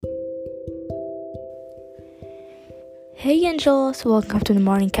Hey angels, welcome to the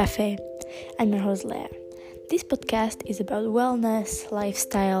Morning Café. I'm your host Leah. This podcast is about wellness,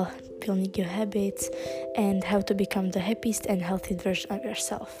 lifestyle, building your habits, and how to become the happiest and healthiest version of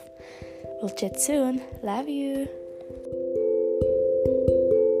yourself. We'll chat soon. Love you.